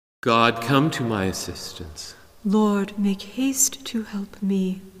God, come to my assistance. Lord, make haste to help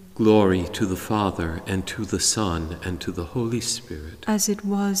me. Glory to the Father, and to the Son, and to the Holy Spirit. As it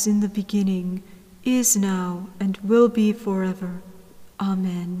was in the beginning, is now, and will be forever.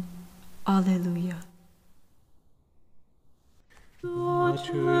 Amen. Alleluia. The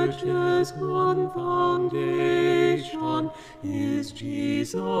Church's one foundation is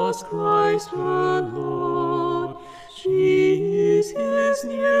Jesus Christ her Lord. She is his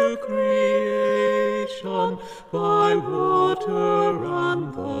new creation, by water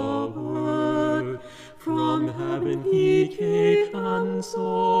and the word. From heaven he came and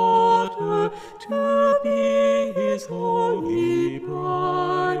sought her to be his holy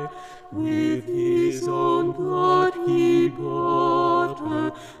bride. With his own blood he bought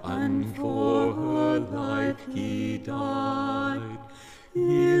her, and for her life he died.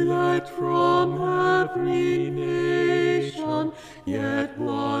 Elect from every nation, yet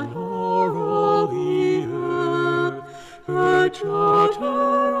one o'er all the earth. Her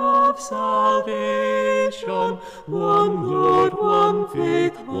charter of salvation, one Lord, one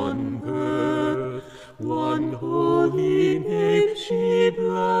faith, one birth. One holy name she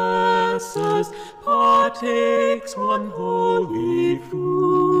blesses, partakes one holy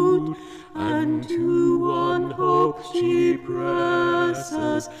food, and to one hope she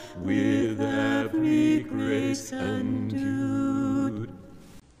presses, with every grace endued.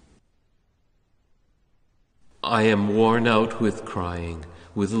 I am worn out with crying,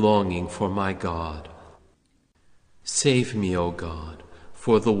 with longing for my God. Save me, O God,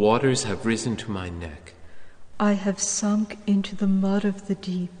 for the waters have risen to my neck. I have sunk into the mud of the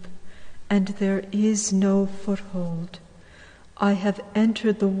deep, and there is no foothold. I have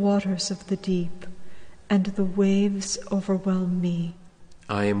entered the waters of the deep, and the waves overwhelm me.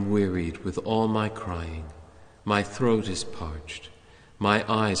 I am wearied with all my crying. My throat is parched. My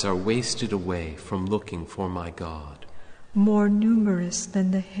eyes are wasted away from looking for my God. More numerous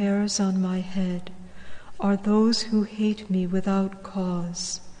than the hairs on my head are those who hate me without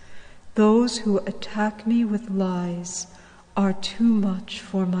cause. Those who attack me with lies are too much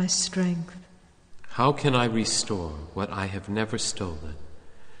for my strength. How can I restore what I have never stolen?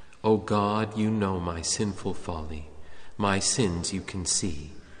 O God, you know my sinful folly. My sins you can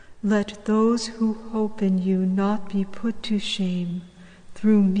see. Let those who hope in you not be put to shame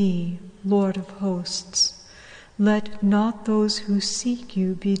through me, Lord of hosts. Let not those who seek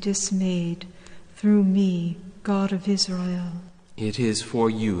you be dismayed through me, God of Israel. It is for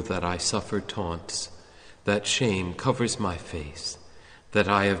you that I suffer taunts, that shame covers my face, that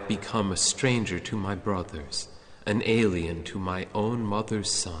I have become a stranger to my brothers, an alien to my own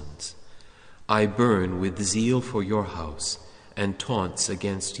mother's sons. I burn with zeal for your house, and taunts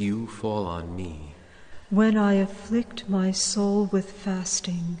against you fall on me. When I afflict my soul with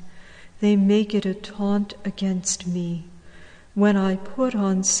fasting, they make it a taunt against me. When I put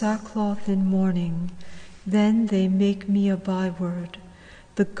on sackcloth in mourning, then they make me a byword,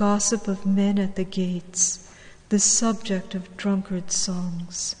 the gossip of men at the gates, the subject of drunkard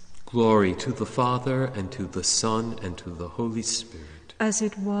songs. Glory to the Father, and to the Son, and to the Holy Spirit. As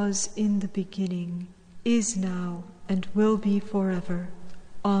it was in the beginning, is now, and will be forever.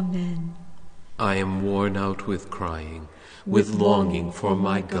 Amen. I am worn out with crying, with longing for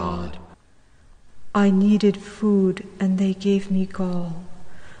my God. I needed food, and they gave me gall.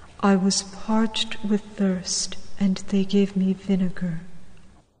 I was parched with thirst, and they gave me vinegar.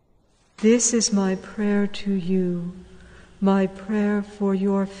 This is my prayer to you, my prayer for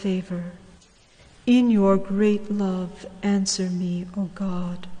your favor. In your great love, answer me, O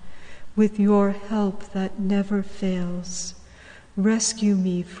God, with your help that never fails. Rescue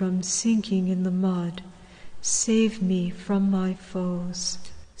me from sinking in the mud. Save me from my foes.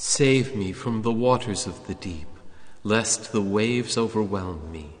 Save me from the waters of the deep, lest the waves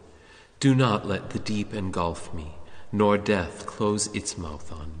overwhelm me. Do not let the deep engulf me, nor death close its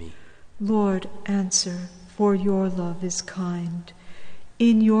mouth on me. Lord, answer, for your love is kind.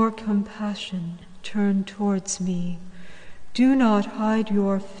 In your compassion, turn towards me. Do not hide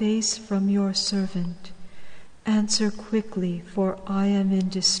your face from your servant. Answer quickly, for I am in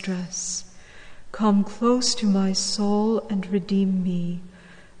distress. Come close to my soul and redeem me.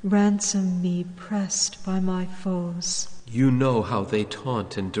 Ransom me, pressed by my foes. You know how they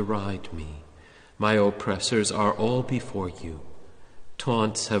taunt and deride me. My oppressors are all before you.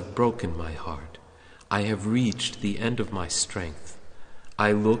 Taunts have broken my heart. I have reached the end of my strength.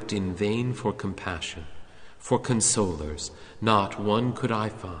 I looked in vain for compassion, for consolers. Not one could I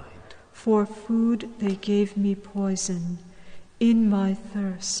find. For food they gave me poison. In my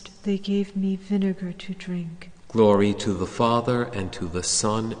thirst they gave me vinegar to drink. Glory to the Father, and to the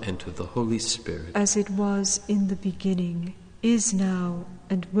Son, and to the Holy Spirit. As it was in the beginning, is now,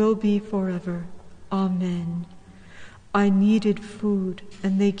 and will be forever. Amen. I needed food,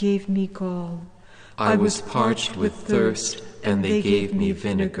 and they gave me gall. I was parched with thirst, and they gave me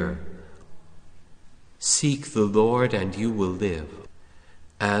vinegar. Seek the Lord, and you will live.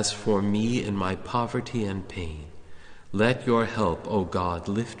 As for me in my poverty and pain, let your help, O God,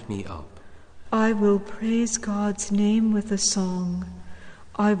 lift me up. I will praise God's name with a song.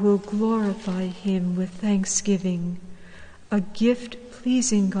 I will glorify him with thanksgiving. A gift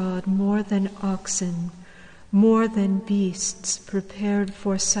pleasing God more than oxen, more than beasts prepared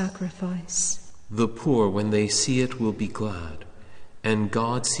for sacrifice. The poor, when they see it, will be glad, and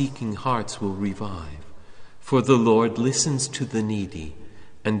God-seeking hearts will revive. For the Lord listens to the needy,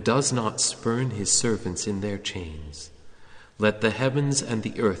 and does not spurn his servants in their chains. Let the heavens and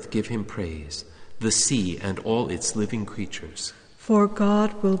the earth give him praise, the sea and all its living creatures. For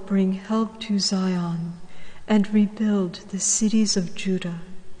God will bring help to Zion, and rebuild the cities of Judah,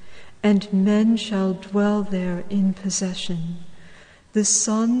 and men shall dwell there in possession. The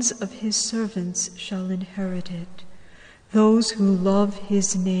sons of his servants shall inherit it. Those who love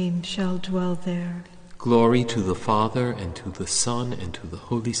his name shall dwell there. Glory to the Father, and to the Son, and to the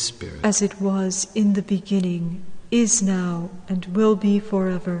Holy Spirit. As it was in the beginning, is now, and will be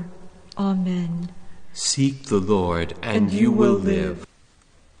forever. Amen. Seek the Lord, and you will live.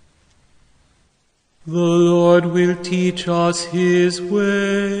 The Lord will teach us his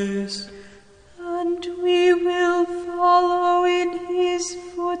ways, and we will follow in his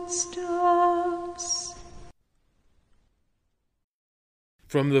footsteps.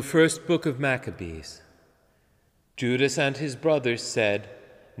 From the first book of Maccabees. Judas and his brothers said,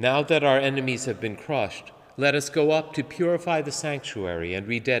 "Now that our enemies have been crushed, let us go up to purify the sanctuary and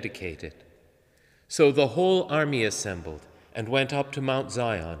rededicate it." So the whole army assembled and went up to Mount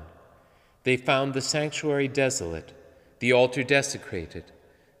Zion. They found the sanctuary desolate, the altar desecrated,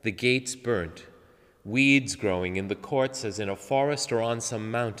 the gates burnt, weeds growing in the courts as in a forest or on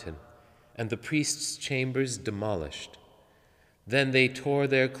some mountain, and the priests' chambers demolished. Then they tore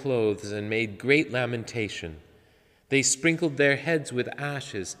their clothes and made great lamentation. They sprinkled their heads with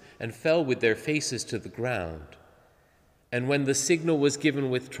ashes and fell with their faces to the ground. And when the signal was given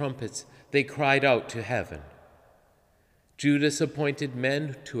with trumpets, they cried out to heaven. Judas appointed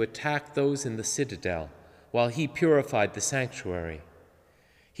men to attack those in the citadel, while he purified the sanctuary.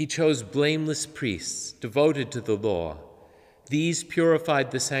 He chose blameless priests devoted to the law. These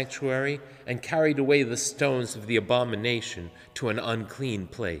purified the sanctuary and carried away the stones of the abomination to an unclean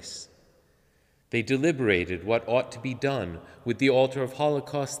place. They deliberated what ought to be done with the altar of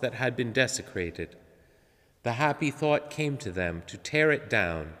holocaust that had been desecrated. The happy thought came to them to tear it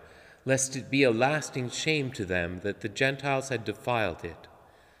down, lest it be a lasting shame to them that the Gentiles had defiled it.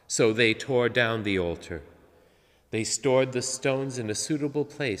 So they tore down the altar. They stored the stones in a suitable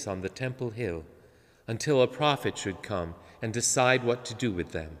place on the temple hill, until a prophet should come and decide what to do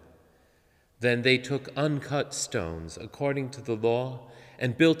with them. Then they took uncut stones according to the law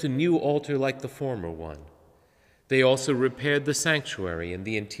and built a new altar like the former one. They also repaired the sanctuary and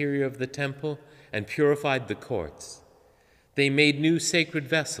the interior of the temple and purified the courts. They made new sacred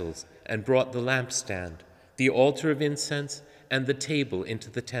vessels and brought the lampstand, the altar of incense, and the table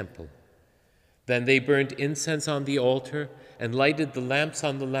into the temple. Then they burned incense on the altar and lighted the lamps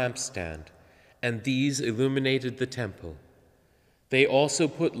on the lampstand, and these illuminated the temple. They also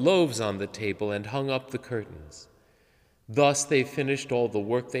put loaves on the table and hung up the curtains. Thus they finished all the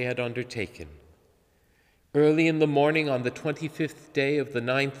work they had undertaken. Early in the morning on the 25th day of the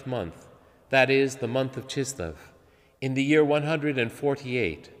 9th month, that is, the month of Chislev, in the year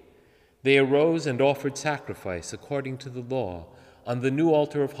 148, they arose and offered sacrifice according to the law on the new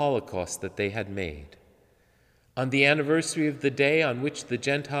altar of holocaust that they had made. On the anniversary of the day on which the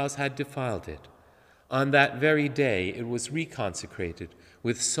Gentiles had defiled it, on that very day it was reconsecrated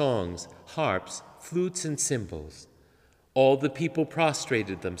with songs, harps, flutes, and cymbals. All the people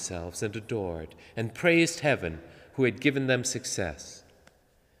prostrated themselves and adored and praised heaven, who had given them success.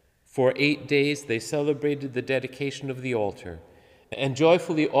 For 8 days they celebrated the dedication of the altar and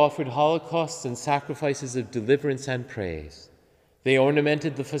joyfully offered holocausts and sacrifices of deliverance and praise. They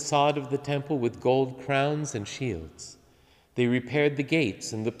ornamented the facade of the temple with gold crowns and shields. They repaired the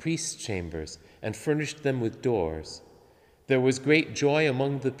gates and the priests' chambers and furnished them with doors. There was great joy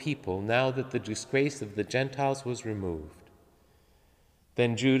among the people now that the disgrace of the Gentiles was removed.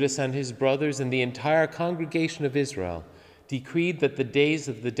 Then Judas and his brothers and the entire congregation of Israel decreed that the days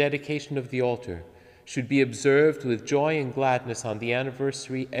of the dedication of the altar should be observed with joy and gladness on the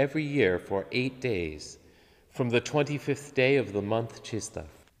anniversary every year for 8 days, From the 25th day of the month Chislev.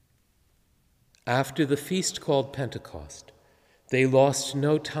 After the feast called Pentecost, they lost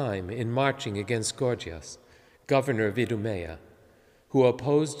no time in marching against Gorgias, governor of Idumea, who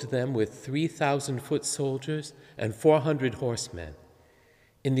opposed them with 3,000 foot soldiers and 400 horsemen.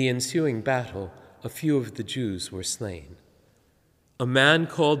 In the ensuing battle, a few of the Jews were slain. A man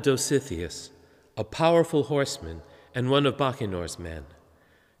called Dositheus, a powerful horseman and one of Bacinor's men,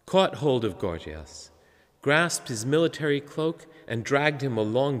 caught hold of Gorgias, grasped his military cloak, and dragged him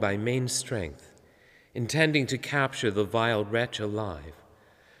along by main strength, intending to capture the vile wretch alive,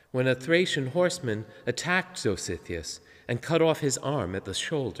 when a Thracian horseman attacked Dositheus and cut off his arm at the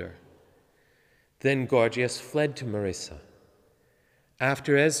shoulder. Then Gorgias fled to Marissa.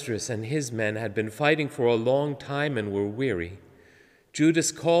 After Esdras and his men had been fighting for a long time and were weary,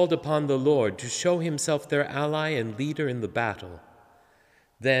 Judas called upon the Lord to show himself their ally and leader in the battle.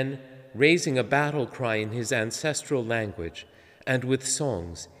 Then, raising a battle cry in his ancestral language and with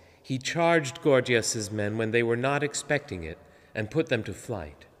songs, he charged Gorgias's men when they were not expecting it and put them to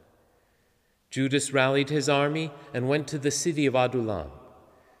flight. Judas rallied his army and went to the city of Adullam.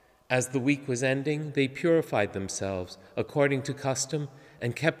 As the week was ending, they purified themselves according to custom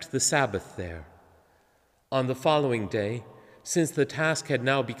and kept the Sabbath there. On the following day, since the task had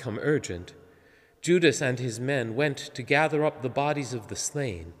now become urgent, Judas and his men went to gather up the bodies of the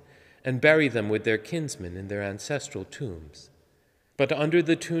slain and bury them with their kinsmen in their ancestral tombs. But under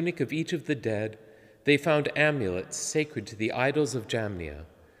the tunic of each of the dead, they found amulets sacred to the idols of Jamnia,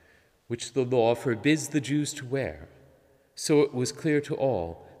 which the law forbids the Jews to wear. So it was clear to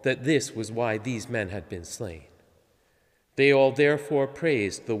all that this was why these men had been slain. They all therefore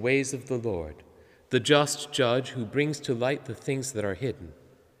praised the ways of the Lord, the just judge who brings to light the things that are hidden.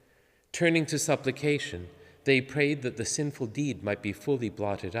 Turning to supplication, they prayed that the sinful deed might be fully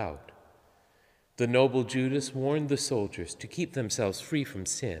blotted out. The noble Judas warned the soldiers to keep themselves free from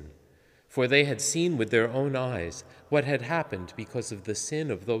sin, for they had seen with their own eyes what had happened because of the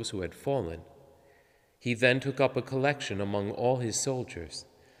sin of those who had fallen. He then took up a collection among all his soldiers,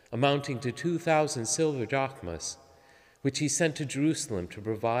 amounting to 2,000 silver drachmas, which he sent to Jerusalem to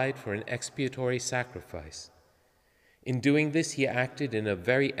provide for an expiatory sacrifice. In doing this, he acted in a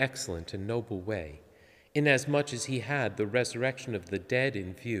very excellent and noble way, inasmuch as he had the resurrection of the dead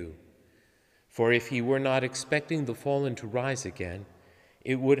in view. For if he were not expecting the fallen to rise again,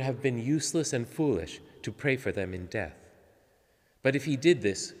 it would have been useless and foolish to pray for them in death. But if he did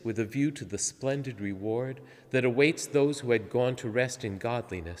this with a view to the splendid reward that awaits those who had gone to rest in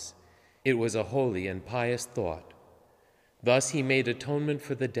godliness, it was a holy and pious thought. Thus he made atonement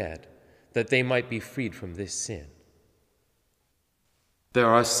for the dead, that they might be freed from this sin. There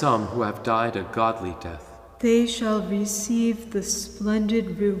are some who have died a godly death. They shall receive the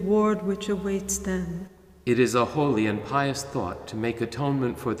splendid reward which awaits them. It is a holy and pious thought to make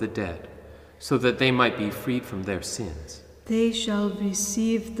atonement for the dead, so that they might be freed from their sins. They shall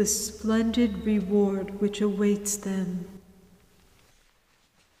receive the splendid reward which awaits them.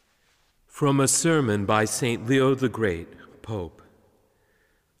 From a sermon by St. Leo the Great, Pope.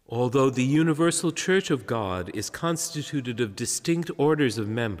 Although the universal Church of God is constituted of distinct orders of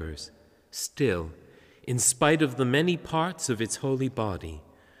members, still, in spite of the many parts of its holy body,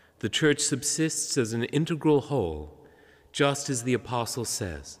 the Church subsists as an integral whole, just as the Apostle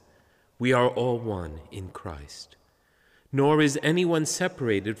says, "We are all one in Christ." Nor is anyone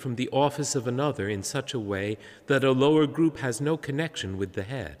separated from the office of another in such a way that a lower group has no connection with the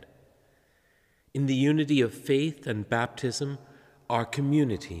head. In the unity of faith and baptism, our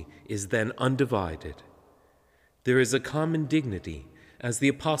community is then undivided. There is a common dignity, as the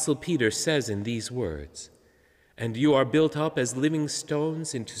Apostle Peter says in these words, "And you are built up as living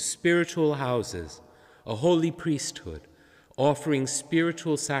stones into spiritual houses, a holy priesthood, offering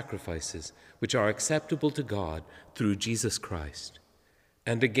spiritual sacrifices which are acceptable to God through Jesus Christ."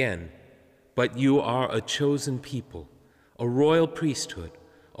 And again, "But you are a chosen people, a royal priesthood,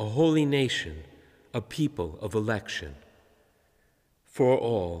 a holy nation, a people of election." For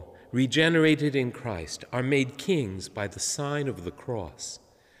all, regenerated in Christ, are made kings by the sign of the cross.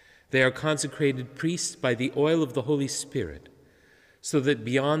 They are consecrated priests by the oil of the Holy Spirit, so that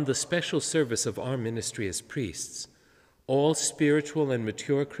beyond the special service of our ministry as priests, all spiritual and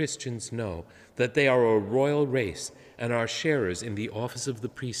mature Christians know that they are a royal race and are sharers in the office of the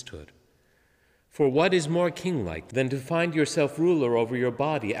priesthood. For what is more king-like than to find yourself ruler over your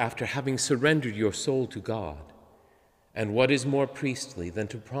body after having surrendered your soul to God? And what is more priestly than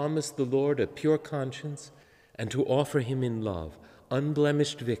to promise the Lord a pure conscience and to offer him in love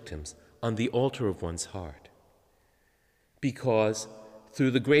unblemished victims on the altar of one's heart? Because,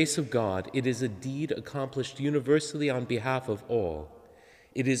 through the grace of God, it is a deed accomplished universally on behalf of all.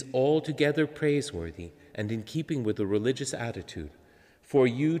 It is altogether praiseworthy and in keeping with the religious attitude for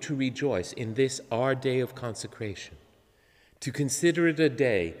you to rejoice in this our day of consecration, to consider it a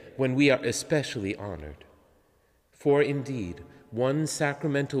day when we are especially honored. For indeed, one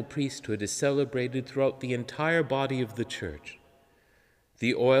sacramental priesthood is celebrated throughout the entire body of the Church.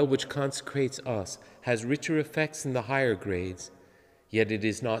 The oil which consecrates us has richer effects in the higher grades, yet it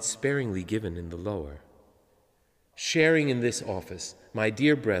is not sparingly given in the lower. Sharing in this office, my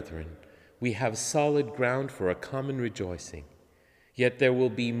dear brethren, we have solid ground for a common rejoicing. Yet there will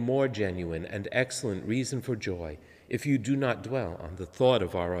be more genuine and excellent reason for joy if you do not dwell on the thought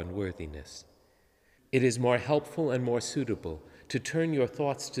of our unworthiness. It is more helpful and more suitable to turn your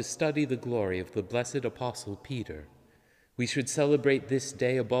thoughts to study the glory of the blessed Apostle Peter. We should celebrate this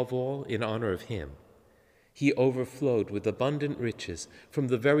day above all in honor of him. He overflowed with abundant riches from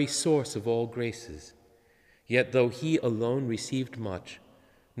the very source of all graces. Yet though he alone received much,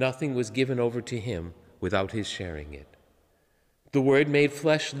 nothing was given over to him without his sharing it. The Word made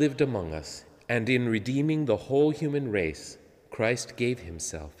flesh lived among us, and in redeeming the whole human race, Christ gave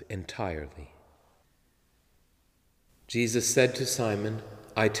himself entirely. Jesus said to Simon,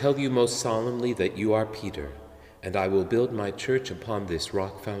 I tell you most solemnly that you are Peter, and I will build my church upon this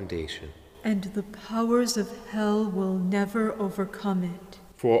rock foundation. And the powers of hell will never overcome it.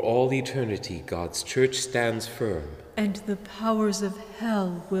 For all eternity, God's church stands firm. And the powers of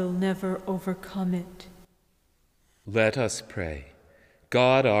hell will never overcome it. Let us pray.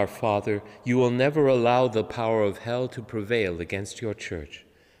 God our Father, you will never allow the power of hell to prevail against your church,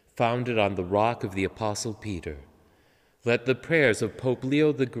 founded on the rock of the Apostle Peter. Let the prayers of Pope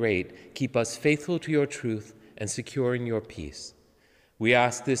Leo the Great keep us faithful to your truth and secure in your peace. We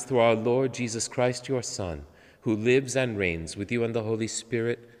ask this through our Lord Jesus Christ, your Son, who lives and reigns with you and the Holy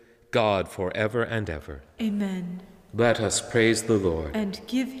Spirit, God forever and ever. Amen. Let us praise the Lord. And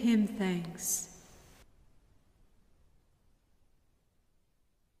give him thanks.